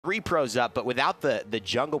3 pros up, but without the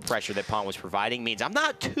jungle pressure that Pon was providing means I'm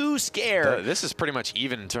not too scared. This is pretty much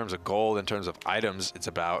even in terms of gold, in terms of items. It's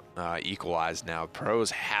about equalized now. Pros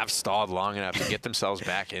have stalled long enough to get themselves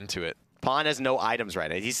back into it. Pon has no items right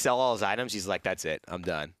now. He sell all his items. He's like, that's it. I'm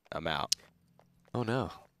done. I'm out. Oh,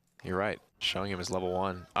 no. You're right. Showing him his level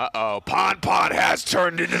 1. Uh-oh. PonPon has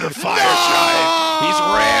turned into the Firegiant. He's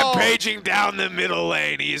rampaging down the middle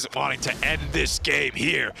lane. He's wanting to end this game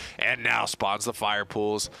here. And now spawns the fire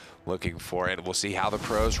pools. Looking for it. We'll see how the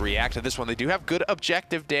pros react to this one. They do have good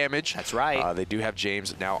objective damage. That's right. They do have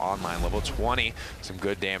James now online, level 20. Some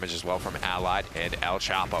good damage as well from Allied and El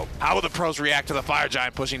Chapo. How will the pros react to the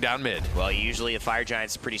Firegiant pushing down mid? Well, usually the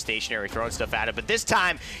Firegiant's pretty stationary, throwing stuff at it, but this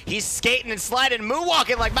time he's skating and sliding,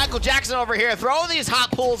 moonwalking like Michael Jackson over here, throwing these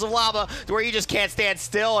hot pools of lava to where you just can't stand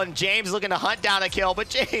still, and James looking to hunt down a kill, but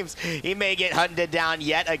James, he may get hunted down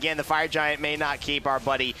yet again. The Firegiant may not keep our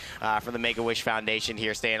buddy from the Make-A-Wish Foundation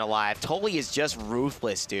here staying alive. Totally is just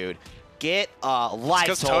ruthless, dude. Get a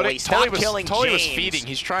life, Totally. Stop killing James. Totally was feeding.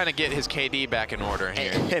 He's trying to get his KD back in order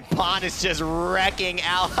here. And Pon is just wrecking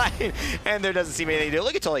Allied, and there doesn't seem anything to do.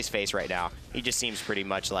 Look at Totali's face right now. He just seems pretty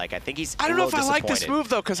much like, I think he's I don't know if I like this move,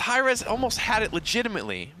 though, because HiRez almost had it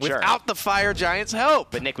legitimately without the Firegiant's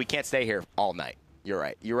help. But, Nick, we can't stay here all night. You're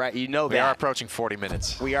right. You're right. You know that. We are approaching 40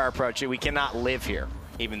 minutes. We are approaching. We cannot live here,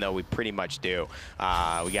 even though we pretty much do.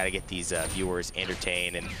 We got to get these viewers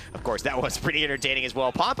entertained, and of course that was pretty entertaining as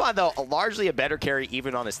well. PonPon, though, largely a better carry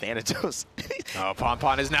even on his Thanatos. Oh,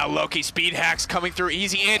 PonPon is now Loki. Speed hacks coming through.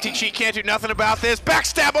 Easy anti-cheat. Can't do nothing about this.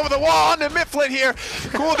 Backstab over the wall onto Mifflin here.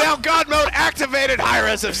 Cool down God mode activated.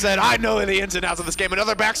 HiRez have said, I know the ins and outs of this game.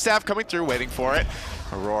 Another backstab coming through, waiting for it.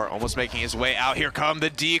 Aurora almost making his way out. Here come the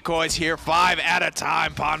decoys here, 5 at a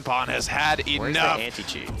time. PonPon has had enough. Where's the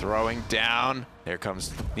anti-cheat? Throwing down. There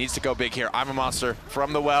comes, needs to go big here. I'm a monster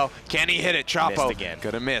from the well. Can he hit it? Chapo. Missed again.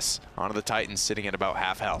 Gonna miss. Onto the Titans, sitting at about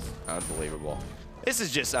half health. Unbelievable. This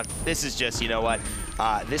is just, you know what?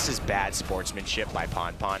 This is bad sportsmanship by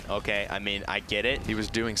PonPon, okay? I mean, I get it. He was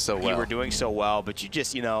doing so well. You were doing so well, but you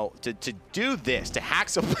just, you know, to do this, to hack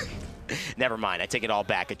somebody. Never mind, I take it all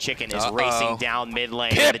back. A chicken is racing down mid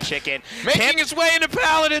lane. Pip, and the chicken making his way into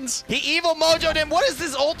Paladins. He evil mojoed him. What is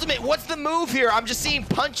this ultimate? What's the move here? I'm just seeing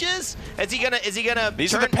punches. Is he gonna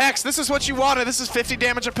These are the pecks. This is what you wanted. This is 50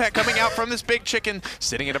 damage a peck coming out from this big chicken,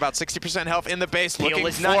 sitting at about 60% health in the base,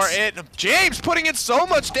 looking for it. James putting in so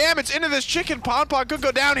much damage into this chicken. PonPon could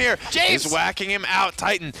go down here. James is whacking him out.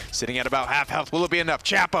 Titan sitting at about half health. Will it be enough?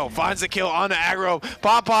 Chapo finds the kill on the aggro.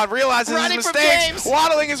 PonPon realizes his mistakes,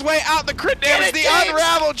 waddling his way out. The crit damage, the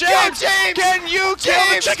unravel. James, can you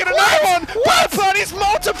kill the chicken? Another one. PonPon, he's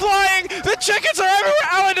multiplying. The chickens are everywhere.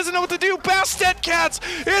 Allied doesn't know what to do. Bastet cats.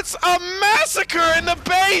 It's a massacre in the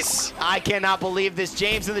base. I cannot believe this.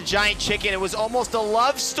 James and the giant chicken. It was almost a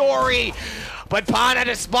love story. But Pon had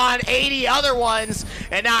to spawn 80 other ones,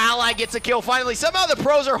 and now Ally gets a kill finally. Somehow the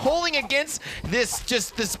pros are holding against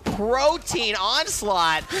this protein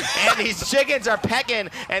onslaught, and these chickens are pecking,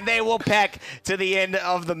 and they will peck to the end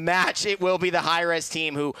of the match. It will be the HiRez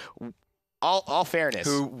team who, all fairness.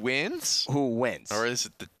 Who wins? Who wins. Or is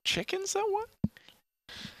it the chickens that won?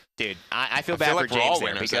 Dude, I feel bad for James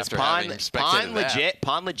there because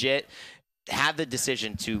Pon legit had the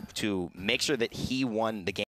decision to make sure that he won the game.